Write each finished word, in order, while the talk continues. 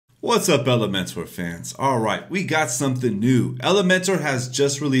What's up, Elementor fans? Alright, we got something new. Elementor has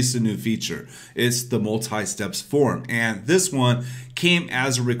just released a new feature. It's the multi-steps form, and this one came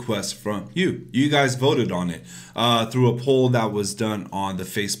as a request from you. You guys voted on it through a poll that was done on the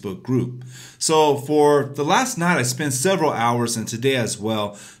Facebook group. So for the last night, I spent several hours, and today as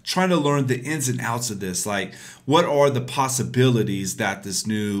well, trying to learn the ins and outs of this. Like, what are the possibilities that this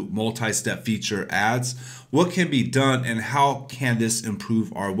new multi-step feature adds? What can be done, and how can this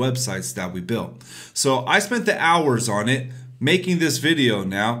improve our websites that we built? So I spent the hours on it, making this video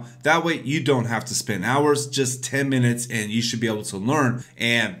now. That way you don't have to spend hours, just 10 minutes, and you should be able to learn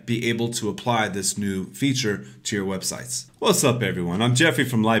and be able to apply this new feature to your websites. What's up, everyone? I'm Jeffrey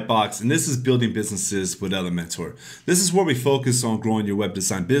from Lytbox, and this is Building Businesses with Elementor. This is where we focus on growing your web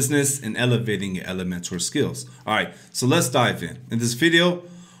design business and elevating your Elementor skills. All right, so let's dive in. In this video,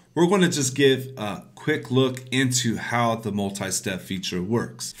 we're going to just give a quick look into how the multi-step feature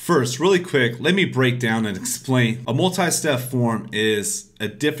works. First, really quick, let me break down and explain. A multi-step form is a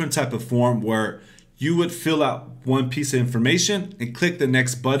different type of form where you would fill out one piece of information and click the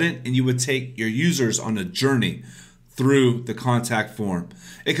next button, and you would take your users on a journey through the contact form.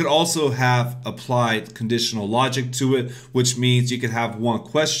 It could also have applied conditional logic to it, which means you could have one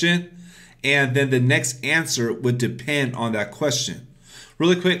question and then the next answer would depend on that question.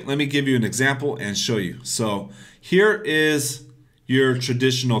 Really quick, let me give you an example and show you. So here is your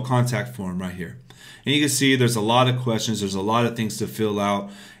traditional contact form right here. And you can see there's a lot of questions, there's a lot of things to fill out.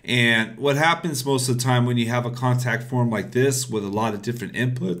 And what happens most of the time when you have a contact form like this with a lot of different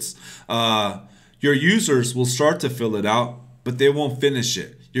inputs, your users will start to fill it out, but they won't finish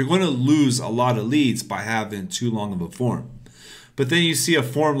it. You're going to lose a lot of leads by having too long of a form. But then you see a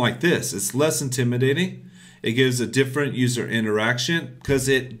form like this. It's less intimidating. It gives a different user interaction because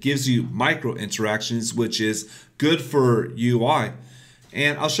it gives you micro interactions, which is good for UI.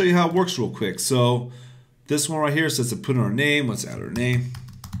 And I'll show you how it works real quick. So this one right here says to put in our name. Let's add our name.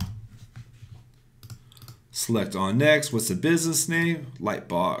 Select on next. What's the business name?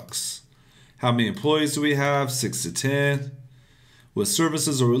 Lytbox. How many employees do we have? 6 to 10. What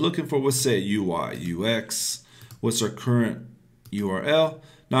services are we looking for? Let's say UI, UX. What's our current URL?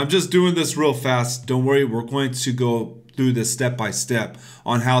 Now I'm just doing this real fast. Don't worry, we're going to go through this step by step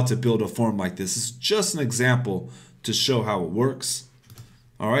on how to build a form like this. This is just an example to show how it works.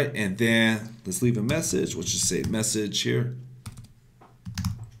 All right, and then let's leave a message. Let's just say message here.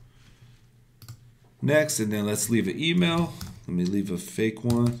 Next, and then let's leave an email. Let me leave a fake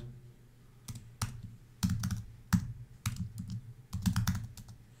one.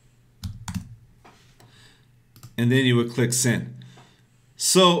 And then you would click send.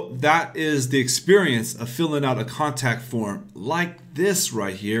 So that is the experience of filling out a contact form like this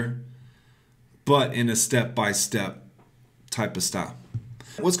right here, but in a step-by-step type of style.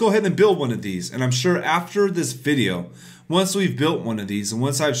 Let's go ahead and build one of these. And I'm sure after this video, once we've built one of these and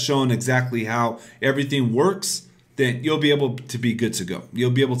once I've shown exactly how everything works, then you'll be able to be good to go. You'll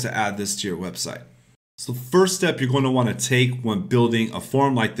be able to add this to your website. So the first step you're going to want to take when building a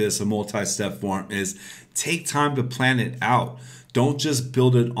form like this, a multi-step form, is take time to plan it out. Don't just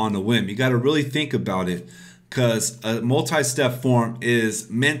build it on a whim. You got to really think about it, because a multi-step form is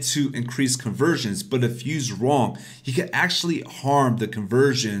meant to increase conversions, but if used wrong, you can actually harm the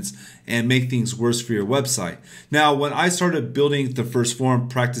conversions and make things worse for your website. Now, when I started building the first form,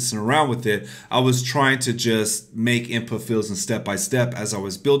 practicing around with it, I was trying to just make input fields and step by step as I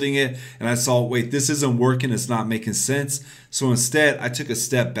was building it, and I saw, wait, this isn't working, it's not making sense. So instead, I took a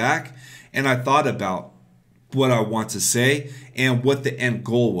step back and I thought about what I want to say and what the end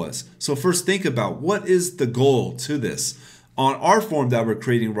goal was. So first, think about what is the goal to this. On our form that we're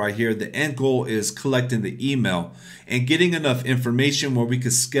creating right here, the end goal is collecting the email and getting enough information where we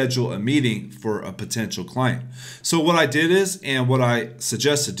could schedule a meeting for a potential client. So what I did is, and what I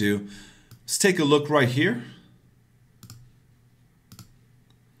suggest to do, is take a look right here.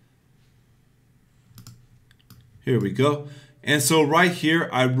 Here we go. And so right here,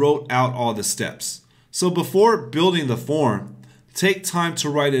 I wrote out all the steps. So before building the form, take time to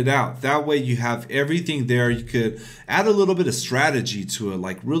write it out. That way you have everything there. You could add a little bit of strategy to it,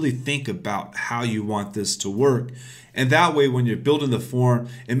 like really think about how you want this to work. And that way when you're building the form,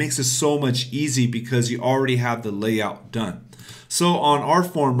 it makes it so much easier because you already have the layout done. So on our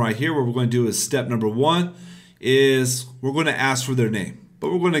form right here, what we're going to do is step number 1 is we're going to ask for their name.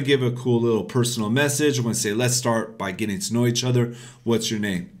 But we're going to give a cool little personal message. We're going to say, let's start by getting to know each other. What's your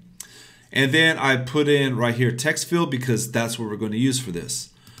name? And then I put in right here text field because that's what we're going to use for this.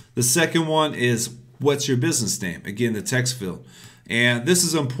 The second one is what's your business name? Again, the text field. And this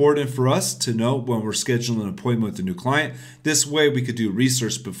is important for us to know when we're scheduling an appointment with a new client. This way we could do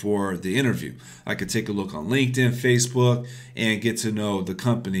research before the interview. I could take a look on LinkedIn, Facebook, and get to know the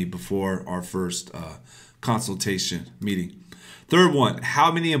company before our first consultation meeting. Third one,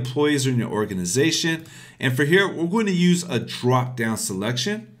 how many employees are in your organization? And for here, we're going to use a drop-down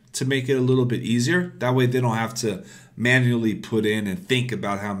selection to make it a little bit easier. That way they don't have to manually put in and think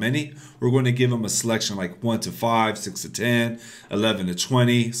about how many. We're going to give them a selection like 1 to 5, 6 to 10, 11 to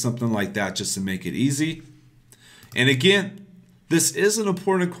 20, something like that, just to make it easy. And again, this is an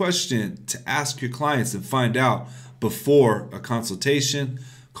important question to ask your clients and find out before a consultation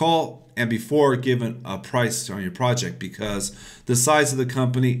call and before giving a price on your project, because the size of the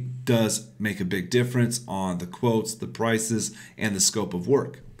company does make a big difference on the quotes, the prices, and the scope of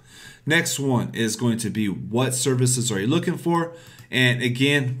work. Next one is going to be what services are you looking for? And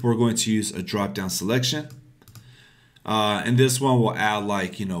again, we're going to use a drop-down selection. And this one will add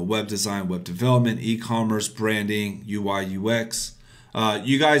like, web design, web development, e-commerce, branding, UI, UX.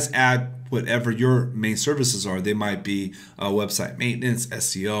 You guys add whatever your main services are. They might be website maintenance,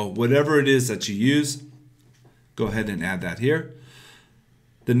 SEO, whatever it is that you use. Go ahead and add that here.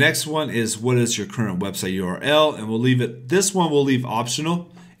 The next one is what is your current website URL, and we'll leave it. This one we'll leave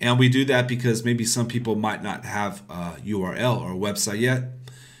optional, and we do that because maybe some people might not have a URL or a website yet.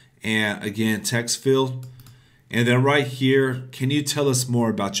 And again, text field. And then right here, can you tell us more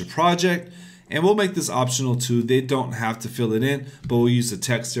about your project? And we'll make this optional too. They don't have to fill it in, but we'll use the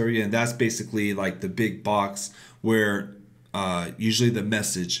text area, and that's basically like the big box where usually the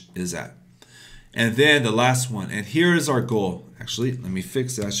message is at. And then the last one, and here is our goal. Actually, let me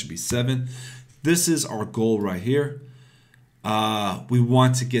fix that. Should be 7. This is our goal right here. We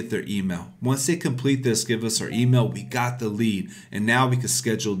want to get their email. Once they complete this, give us our email. We got the lead, and now we can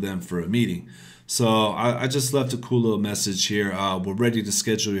schedule them for a meeting. So I just left a cool little message here. We're ready to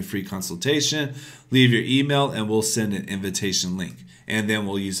schedule your free consultation. Leave your email and we'll send an invitation link. And then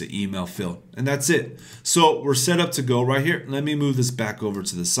we'll use the email field. And that's it. So we're set up to go right here. Let me move this back over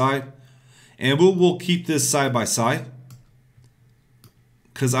to the side. And we'll keep this side by side,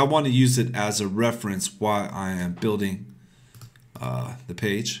 because I want to use it as a reference while I am building the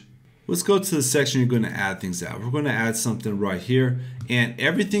page. Let's go to the section you're going to add things out. We're going to add something right here, and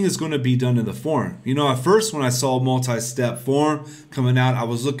everything is going to be done in the form. At first when I saw a multi-step form coming out, I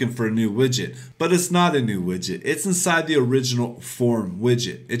was looking for a new widget, but it's not a new widget. It's inside the original form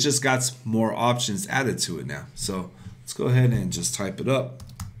widget. It just got more options added to it now. So let's go ahead and just type it up.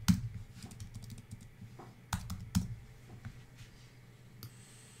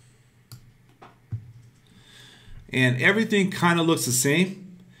 And everything kind of looks the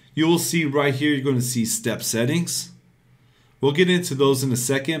same. You will see right here, you're going to see step settings. We'll get into those in a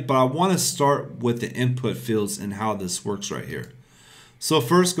second, but I want to start with the input fields and how this works right here. So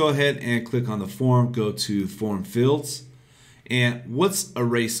first, go ahead and click on the form, go to form fields, and let's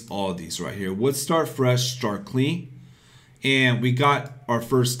erase all of these right here. Let's start fresh, start clean. And we got our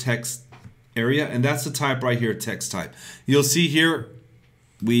first text area, and that's the type right here, text type. You'll see here,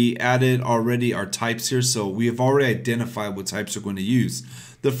 we added already our types here, so we have already identified what types we're going to use.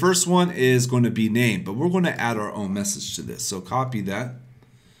 The first one is going to be name, but we're going to add our own message to this. So copy that.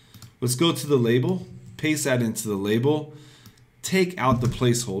 Let's go to the label, paste that into the label. Take out the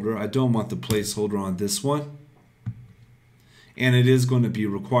placeholder. I don't want the placeholder on this one. And it is going to be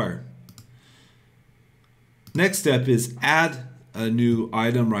required. Next step is add a new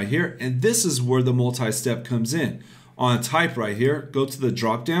item right here. And this is where the multi-step comes in. On type right here, go to the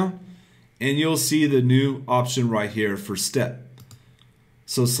drop down and you'll see the new option right here for step.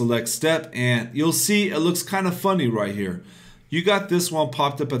 So select step and you'll see it looks kind of funny right here. You got this one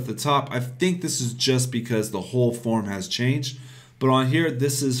popped up at the top. I think this is just because the whole form has changed. But on here,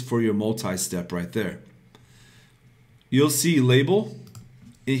 this is for your multi-step right there. You'll see label.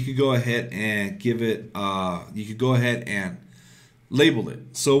 And you could go ahead and give it, you could go ahead and label it.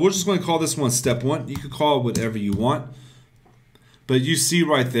 So we're just going to call this one step 1. You could call it whatever you want. But you see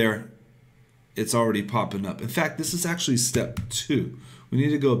right there, it's already popping up. In fact, this is actually step 2. We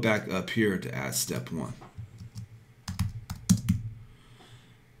need to go back up here to add step 1.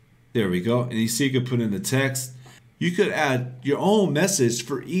 There we go. And you see you could put in the text. You could add your own message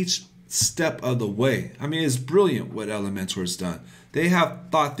for each step of the way. I mean, it's brilliant what Elementor has done. They have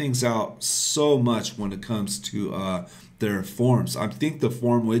thought things out so much when it comes to their forms. I think the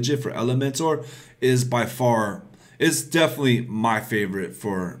form widget for Elementor is by far, it's definitely my favorite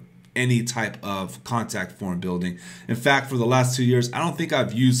for any type of contact form building. In fact, for the last 2 years, I don't think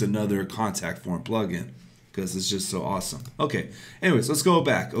I've used another contact form plugin because it's just so awesome. Okay, anyways, let's go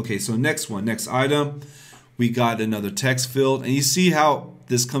back. Okay, so next one, next item. We got another text field, and you see how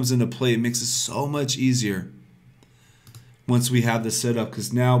this comes into play. It makes it so much easier once we have this set up,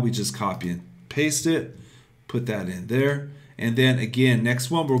 because now we just copy and paste it, put that in there, and then again, next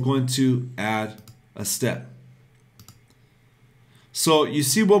one, we're going to add a step. So you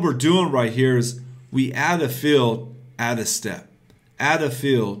see what we're doing right here is we add a field, add a step, add a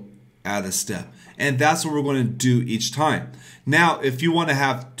field, add a step. And that's what we're going to do each time. Now, if you want to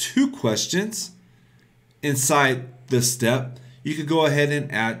have 2 questions inside the step, you could go ahead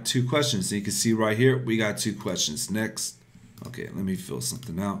and add 2 questions. And you can see right here, we got 2 questions. Next. Okay, let me fill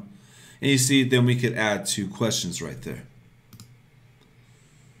something out. And you see, then we could add 2 questions right there.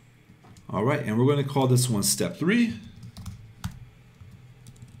 All right, and we're going to call this one step 3.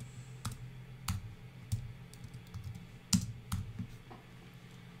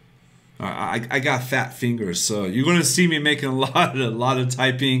 I got fat fingers, so you're going to see me making a lot of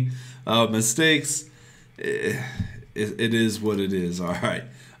typing mistakes. It is what it is. All right.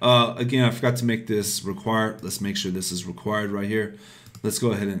 Again, I forgot to make this required. Let's make sure this is required right here. Let's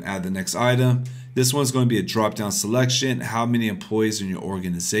go ahead and add the next item. This one's going to be a drop-down selection. How many employees in your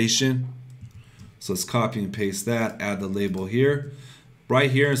organization? So let's copy and paste that. Add the label here. Right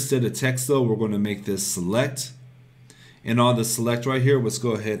here, instead of text though, we're going to make this select. And on the select right here, let's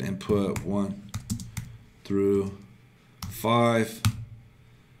go ahead and put 1 through 5,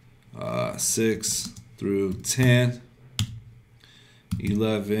 6 through 10,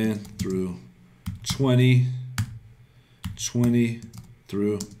 11 through 20, 20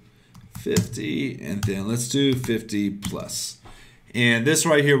 through 50, and then let's do 50 plus. And this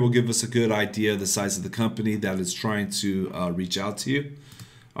right here will give us a good idea of the size of the company that is trying to reach out to you.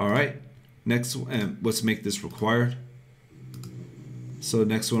 All right, next, and let's make this required. So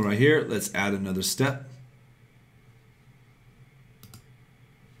next one right here, let's add another step.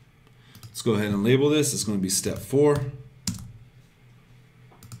 Let's go ahead and label this. It's going to be step 4.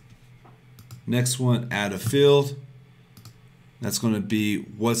 Next one, add a field. That's going to be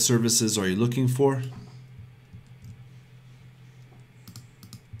what services are you looking for?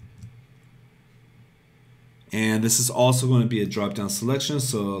 And this is also going to be a drop-down selection.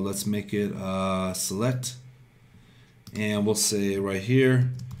 So let's make it select. And we'll say right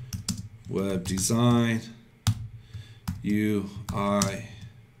here, web design, UI,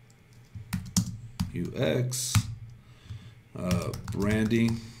 UX,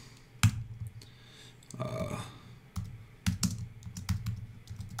 branding,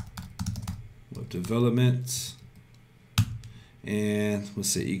 web development, and let's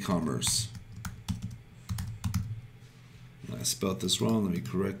say e-commerce. I spelled this wrong, let me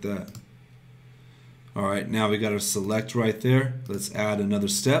correct that. All right, now we got our select right there. Let's add another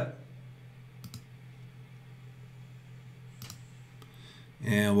step.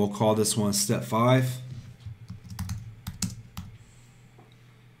 And we'll call this one step 5.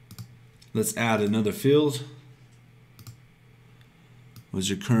 Let's add another field. What's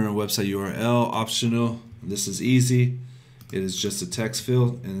your current website URL? Optional. This is easy. It is just a text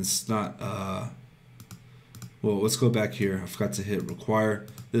field, and it's not, well, let's go back here. I forgot to hit require.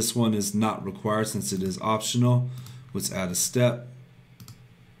 This one is not required since it is optional. Let's add a step.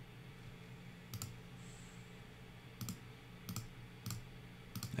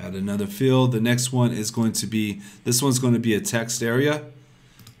 Add another field. The next one is going to be, this one's going to be a text area.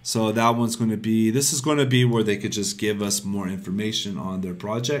 So that one's going to be, this is going to be where they could just give us more information on their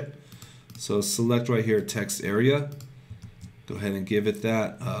project. So select right here, text area. Go ahead and give it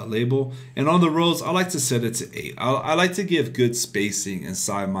that label. And on the rows, I like to set it to 8. I like to give good spacing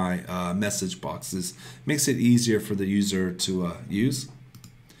inside my message boxes. Makes it easier for the user to use.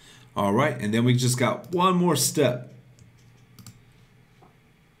 All right, and then we just got one more step.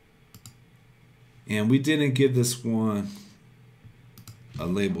 And we didn't give this one a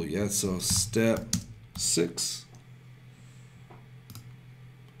label yet, so step 6.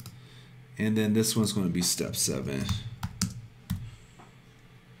 And then this one's going to be step 7.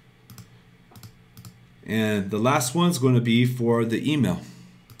 And the last one's going to be for the email.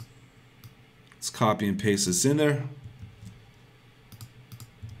 Let's copy and paste this in there.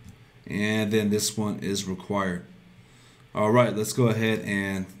 And then this one is required. All right, let's go ahead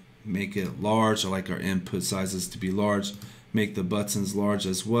and make it large. I like our input sizes to be large. Make the buttons large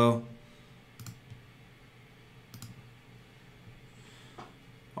as well.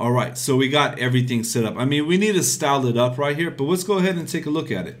 All right, so we got everything set up. I mean, we need to style it up right here, but let's go ahead and take a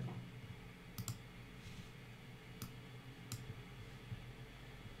look at it.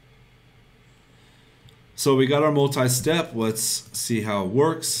 So we got our multi-step. Let's see how it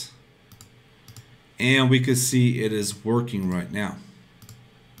works. And we can see it is working right now.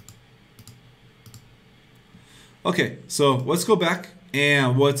 Okay, so let's go back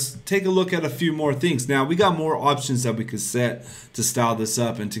and let's take a look at a few more things. Now we got more options that we could set to style this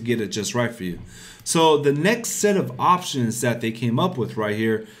up and to get it just right for you. So the next set of options that they came up with right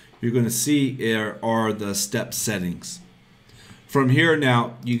here, you're going to see are the step settings. From here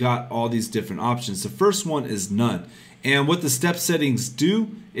now, you got all these different options. The first one is none. And what the step settings do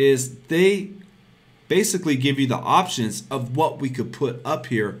is they basically give you the options of what we could put up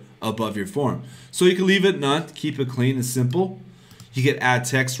here above your form. So you can leave it none, keep it clean and simple. You could add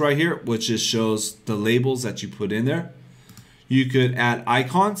text right here, which just shows the labels that you put in there. You could add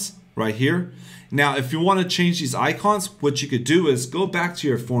icons right here. Now, if you want to change these icons, what you could do is go back to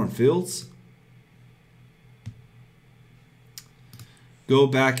your form fields. Go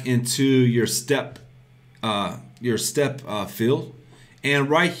back into your step field. And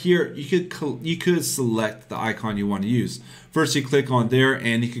right here, you could select the icon you want to use. First, you click on there,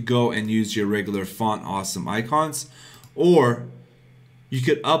 and you could go and use your regular Font Awesome icons, or you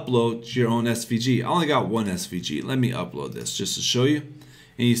could upload your own SVG. I only got one SVG. Let me upload this just to show you.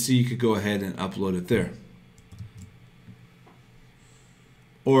 And you see, you could go ahead and upload it there.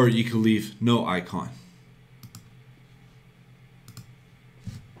 Or you could leave no icon.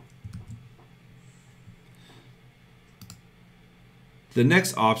 The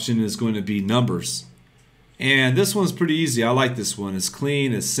next option is going to be numbers. And this one's pretty easy. I like this one. It's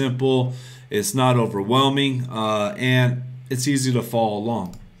clean, it's simple, it's not overwhelming, and it's easy to follow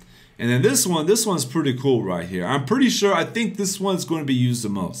along. And then this one's pretty cool right here. I'm pretty sure, I think this one's going to be used the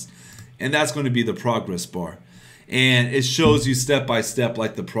most. And that's going to be the progress bar. And it shows you step by step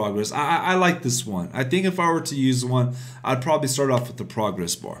like the progress. I like this one. I think if I were to use one, I'd probably start off with the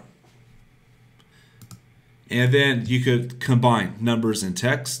progress bar. And then you could combine numbers and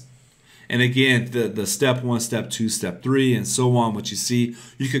text. And again, the step 1, step 2, step 3, and so on, what you see,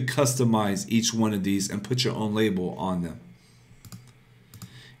 you could customize each one of these and put your own label on them.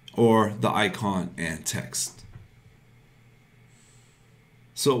 Or the icon and text.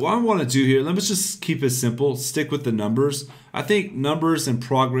 So what I want to do here, let me just keep it simple, stick with the numbers. I think numbers and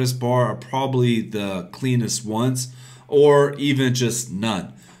progress bar are probably the cleanest ones, or even just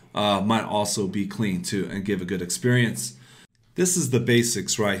none. Might also be clean too and give a good experience. This is the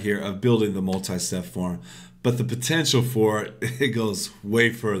basics right here of building the multi-step form, but the potential for it goes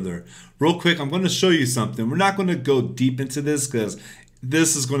way further. Real quick, I'm going to show you something. We're not going to go deep into this because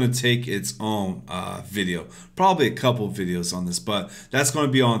this is going to take its own video, probably a couple of videos on this, but that's going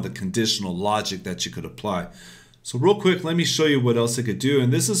to be on the conditional logic that you could apply. So real quick, let me show you what else it could do,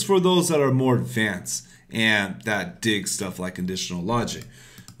 and this is for those that are more advanced and that dig stuff like conditional logic.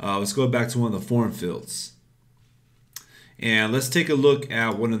 Let's go back to one of the form fields. And let's take a look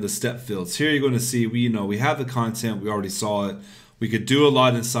at one of the step fields. Here you're going to see we have the content, we already saw it. We could do a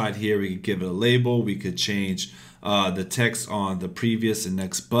lot inside here. We could give it a label, we could change the text on the previous and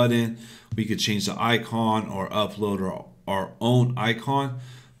next button. We could change the icon or upload our own icon.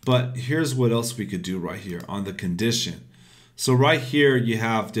 But here's what else we could do right here on the condition. So right here you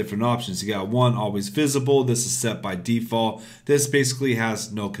have different options. You got one, always visible. This is set by default. This basically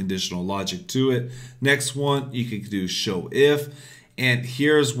has no conditional logic to it. Next one, you could do show if. And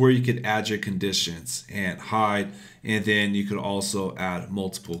here's where you could add your conditions and hide. And then you could also add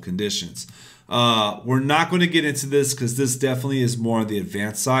multiple conditions. We're not going to get into this because this definitely is more on the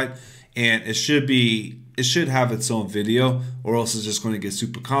advanced side. And it should have its own video, or else it's just going to get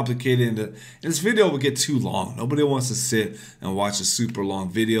super complicated. And this video will get too long. Nobody wants to sit and watch a super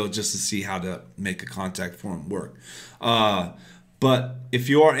long video just to see how to make a contact form work. But if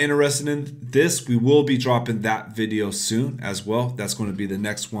you are interested in this, we will be dropping that video soon as well. That's going to be the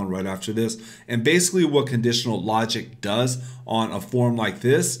next one right after this. And basically what conditional logic does on a form like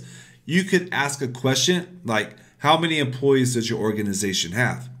this, you could ask a question like, how many employees does your organization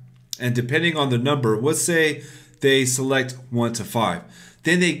have? And depending on the number, let's say they select 1 to 5,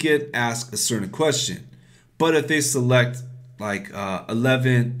 then they get asked a certain question. But if they select like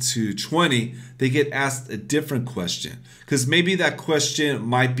 11 to 20, they get asked a different question, because maybe that question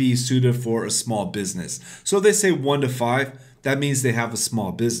might be suited for a small business. So if they say 1 to 5, that means they have a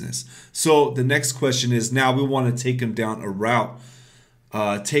small business. So the next question is, now we want to take them down a route,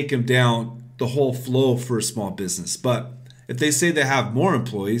 take them down the whole flow for a small business. But if they say they have more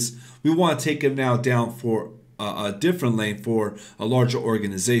employees, we want to take them now down for a different lane for a larger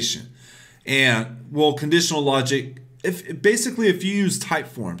organization. And well, conditional logic, if you use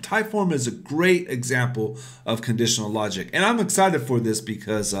Typeform is a great example of conditional logic. And I'm excited for this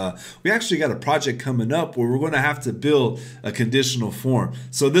because we actually got a project coming up where we're going to have to build a conditional form.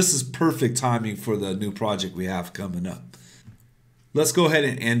 So this is perfect timing for the new project we have coming up. Let's go ahead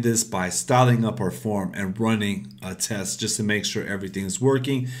and end this by styling up our form and running a test just to make sure everything is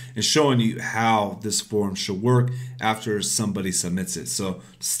working and showing you how this form should work after somebody submits it. So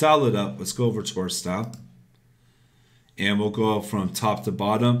to style it up, let's go over to our style and we'll go from top to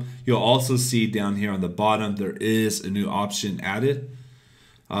bottom. You'll also see down here on the bottom there is a new option added,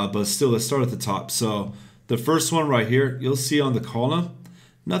 but still let's start at the top. So the first one right here, you'll see on the column,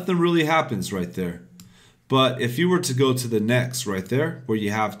 nothing really happens right there. But if you were to go to the next right there where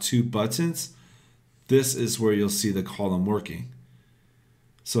you have 2 buttons, this is where you'll see the column working.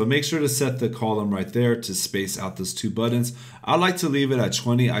 So make sure to set the column right there to space out those 2 buttons. I like to leave it at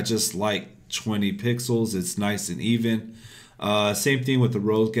 20. I just like 20 pixels. It's nice and even. Same thing with the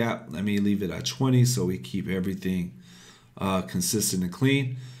row gap. Let me leave it at 20 so we keep everything consistent and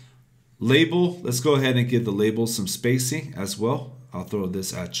clean. Label, let's go ahead and give the label some spacing as well. I'll throw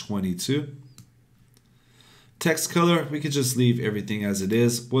this at 22. Text color, we could just leave everything as it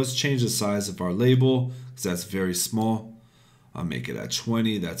is. Let's change the size of our label because that's very small. I'll make it at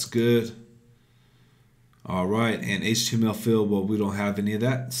 20, that's good. All right, and HTML field, well, we don't have any of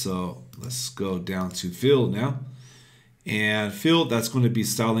that. So let's go down to field now. And field, that's going to be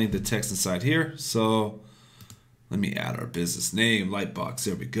styling the text inside here. So let me add our business name, Lytbox,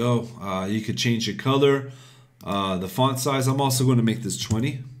 there we go. You could change your color, the font size. I'm also going to make this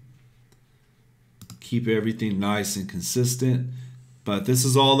 20. Keep everything nice and consistent, but this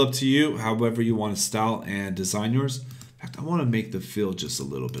is all up to you, however you want to style and design yours. In fact, I want to make the field just a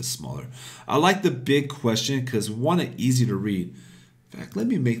little bit smaller. I like the big question because we want it easy to read. In fact, let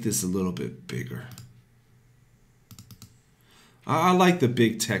me make this a little bit bigger. I like the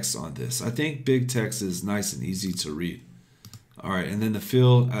big text on this. I think big text is nice and easy to read. All right, and then the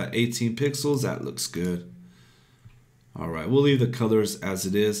field at 18 pixels, that looks good. All right, we'll leave the colors as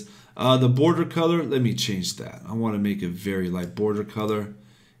it is. The border color, let me change that. I want to make a very light border color.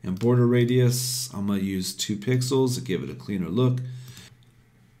 And border radius, I'm going to use 2 pixels to give it a cleaner look.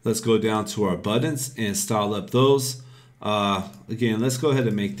 Let's go down to our buttons and style up those. Again, let's go ahead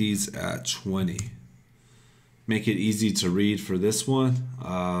and make these at 20. Make it easy to read for this one.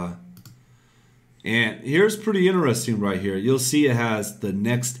 And here's pretty interesting right here. You'll see it has the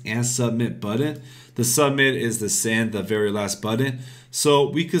next and submit button. The submit is the send, the very last button. So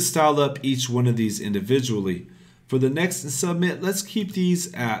we could style up each one of these individually. For the next and submit, let's keep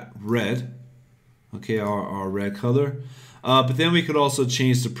these at red. Okay, our red color. But then we could also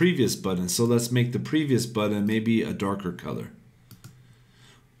change the previous button. So let's make the previous button maybe a darker color.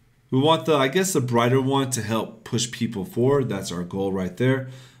 We want the, I guess, the brighter one to help push people forward. That's our goal right there.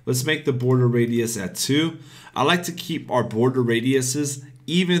 Let's make the border radius at 2. I like to keep our border radiuses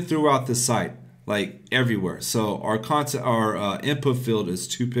even throughout the site, like everywhere. So our content, our input field is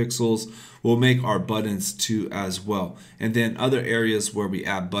 2 pixels. We'll make our buttons 2 as well. And then other areas where we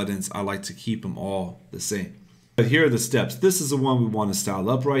add buttons, I like to keep them all the same. But here are the steps. This is the one we want to style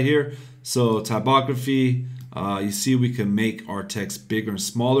up right here. So typography, you see we can make our text bigger and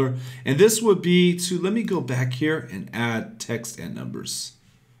smaller. And this would be to, let me go back here and add text and numbers.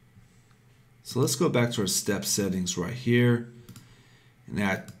 So let's go back to our step settings right here and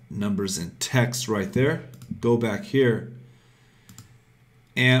add numbers and text right there. Go back here.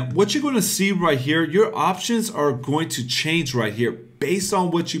 And what you're going to see right here, your options are going to change right here based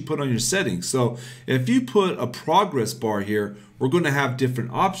on what you put on your settings. So if you put a progress bar here, we're going to have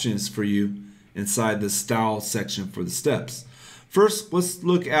different options for you inside the style section for the steps. First, let's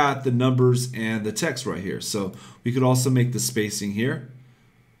look at the numbers and the text right here. So we could also make the spacing here.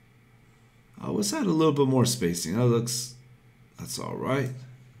 Let's add a little bit more spacing. That's all right.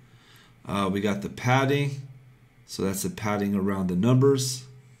 We got the padding. So that's the padding around the numbers.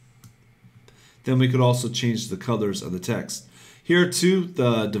 Then we could also change the colors of the text. Here too,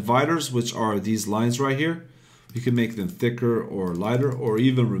 the dividers, which are these lines right here, we can make them thicker or lighter or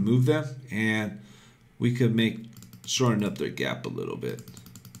even remove them. And we could shorten up their gap a little bit.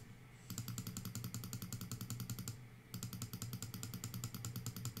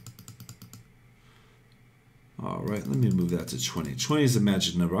 All right, let me move that to 20. 20 is a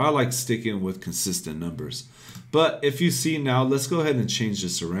magic number. I like sticking with consistent numbers. But if you see now, let's go ahead and change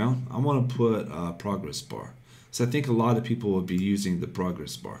this around. I want to put a progress bar. So I think a lot of people will be using the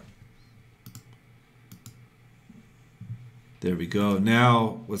progress bar. There we go.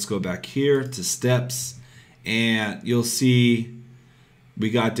 Now let's go back here to steps. And you'll see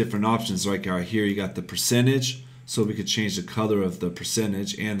we got different options. Right here, you got the percentage. So we could change the color of the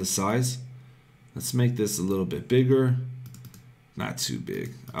percentage and the size. Let's make this a little bit bigger. Not too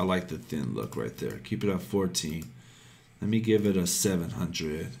big. I like the thin look right there. Keep it at 14. Let me give it a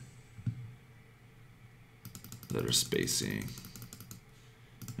 700 letter spacing.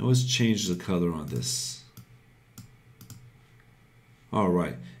 And let's change the color on this. All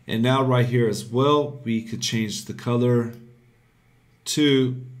right. And now right here as well, we could change the color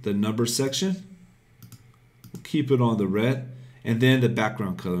to the number section. We'll keep it on the red. And then the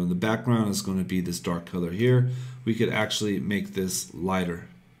background color. And the background is going to be this dark color here. We could actually make this lighter.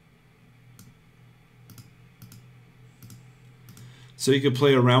 So you can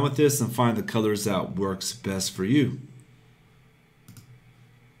play around with this and find the colors that works best for you.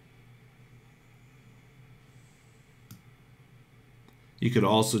 You could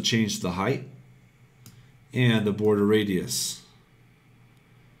also change the height and the border radius,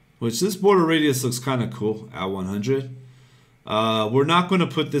 which this border radius looks kind of cool at 100. We're not going to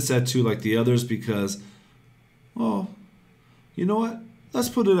put this at 2 like the others because, well, you know what? Let's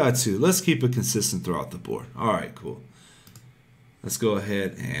put it at 2. Let's keep it consistent throughout the board. All right, cool. Let's go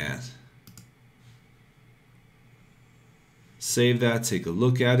ahead and save that. Take a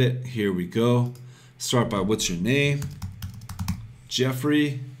look at it. Here we go. Start by what's your name?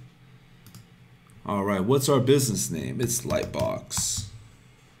 Jeffrey. All right, what's our business name? It's Lytbox.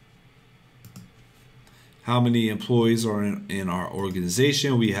 How many employees are in our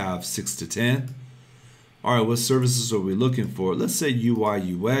organization? We have 6 to 10. All right, what services are we looking for? Let's say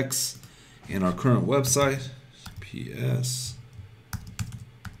UI, UX in our current website. PS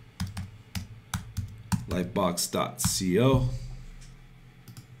Lytbox.co.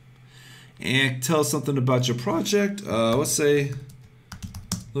 And tell us something about your project. Let's say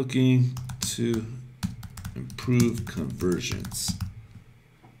looking to improve conversions.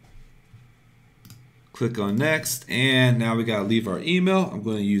 Click on next, and now we gotta leave our email. I'm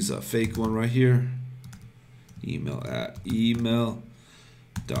going to use a fake one right here.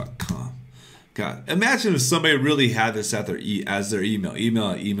 email@email.com. God, imagine if somebody really had this at as their email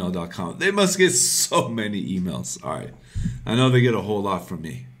 @email.com. They must get so many emails. All right, I know they get a whole lot from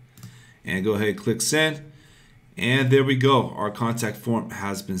me. And go ahead and click send. And there we go. Our contact form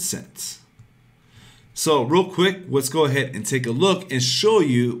has been sent. So real quick, let's go ahead and take a look and show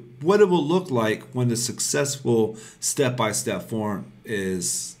you what it will look like when the successful step-by-step form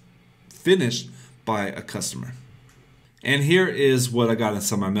is finished by a customer. And here is what I got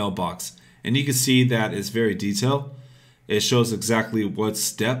inside my mailbox. And you can see that it's very detailed. It shows exactly what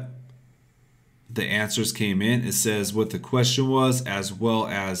step the answers came in. It says what the question was as well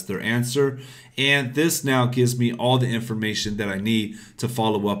as their answer. And this now gives me all the information that I need to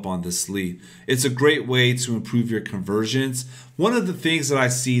follow up on this lead. It's a great way to improve your conversions. One of the things that I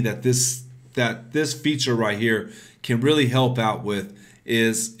see that this feature right here can really help out with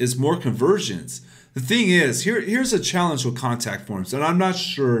is more conversions. The thing is, here's a challenge with contact forms, and I'm not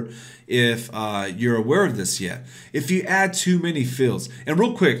sure if you're aware of this yet. If you add too many fields, and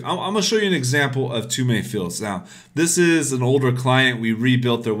real quick, I'm going to show you an example of too many fields. Now, this is an older client. We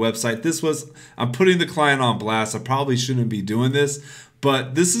rebuilt their website. I'm putting the client on blast. I probably shouldn't be doing this,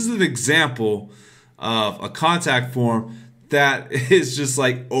 but this is an example of a contact form that is just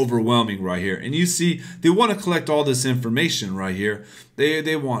like overwhelming right here. And you see, they want to collect all this information right here.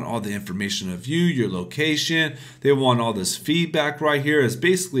 They want all the information of you, your location. They want all this feedback right here. It's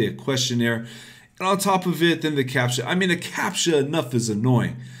basically a questionnaire. And on top of it, then the CAPTCHA. I mean, the CAPTCHA enough is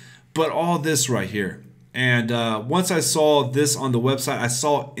annoying, but all this right here. And once I saw this on the website, I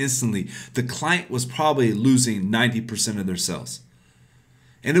saw instantly the client was probably losing 90% of their sales.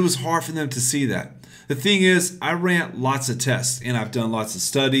 And it was hard for them to see that. The thing is, I ran lots of tests and I've done lots of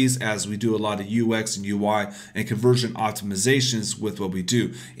studies as we do a lot of UX and UI and conversion optimizations with what we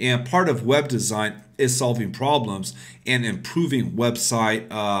do. And part of web design is solving problems and improving website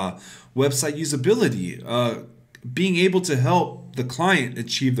usability, being able to help the client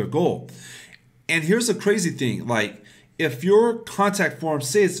achieve their goal. And here's a crazy thing, like if your contact form,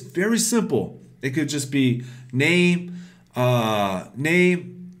 say it's very simple, it could just be name,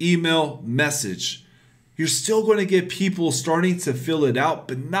 email, message. You're still going to get people starting to fill it out,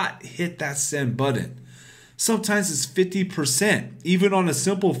 but not hit that send button. Sometimes it's 50%, even on a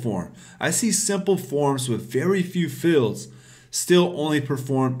simple form. I see simple forms with very few fields still only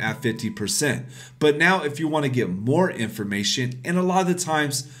perform at 50%. But now if you want to get more information, and a lot of the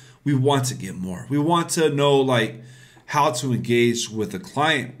times we want to get more. We want to know like how to engage with a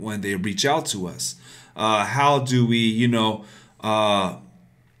client when they reach out to us. How do we,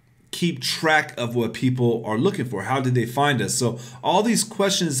 keep track of what people are looking for? How did they find us? So all these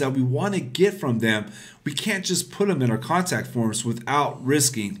questions that we want to get from them, we can't just put them in our contact forms without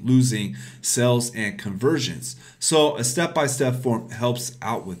risking losing sales and conversions. So a step-by-step form helps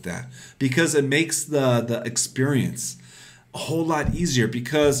out with that because it makes the experience a whole lot easier,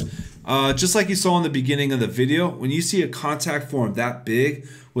 because Just like you saw in the beginning of the video, when you see a contact form that big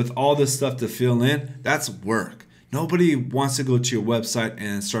with all this stuff to fill in, that's work. Nobody wants to go to your website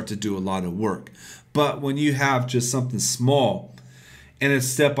and start to do a lot of work. But when you have just something small and it's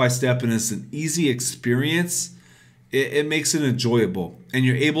step by step and it's an easy experience, it makes it enjoyable and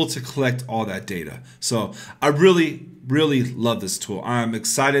you're able to collect all that data. So I really love this tool. I'm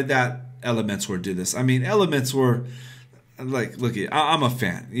excited that Elementor did this. I mean, Elementor, like, look, I'm a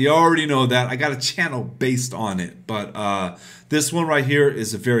fan. You already know that. I got a channel based on it, but this one right here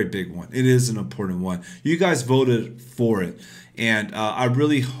is a very big one. It is an important one. You guys voted for it, and I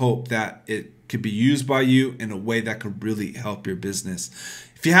really hope that it could be used by you in a way that could really help your business.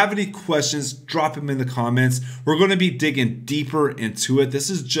 If you have any questions, drop them in the comments. We're going to be digging deeper into it. This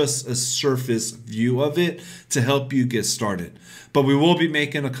is just a surface view of it to help you get started. But we will be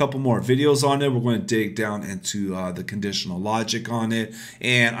making a couple more videos on it. We're going to dig down into the conditional logic on it.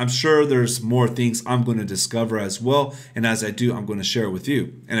 And I'm sure there's more things I'm going to discover as well. And as I do, I'm going to share it with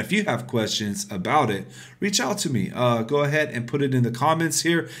you. And if you have questions about it, reach out to me. Go ahead and put it in the comments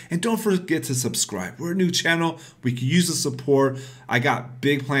here. And don't forget to subscribe. We're a new channel. We can use the support. I got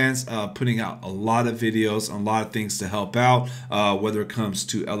big plans putting out a lot of videos, a lot of things to help out, whether it comes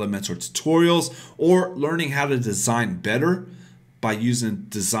to Elementor tutorials or learning how to design better by using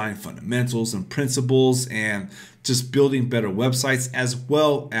design fundamentals and principles and just building better websites, as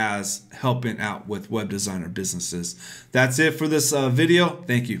well as helping out with web designer businesses. That's it for this video.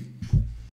 Thank you.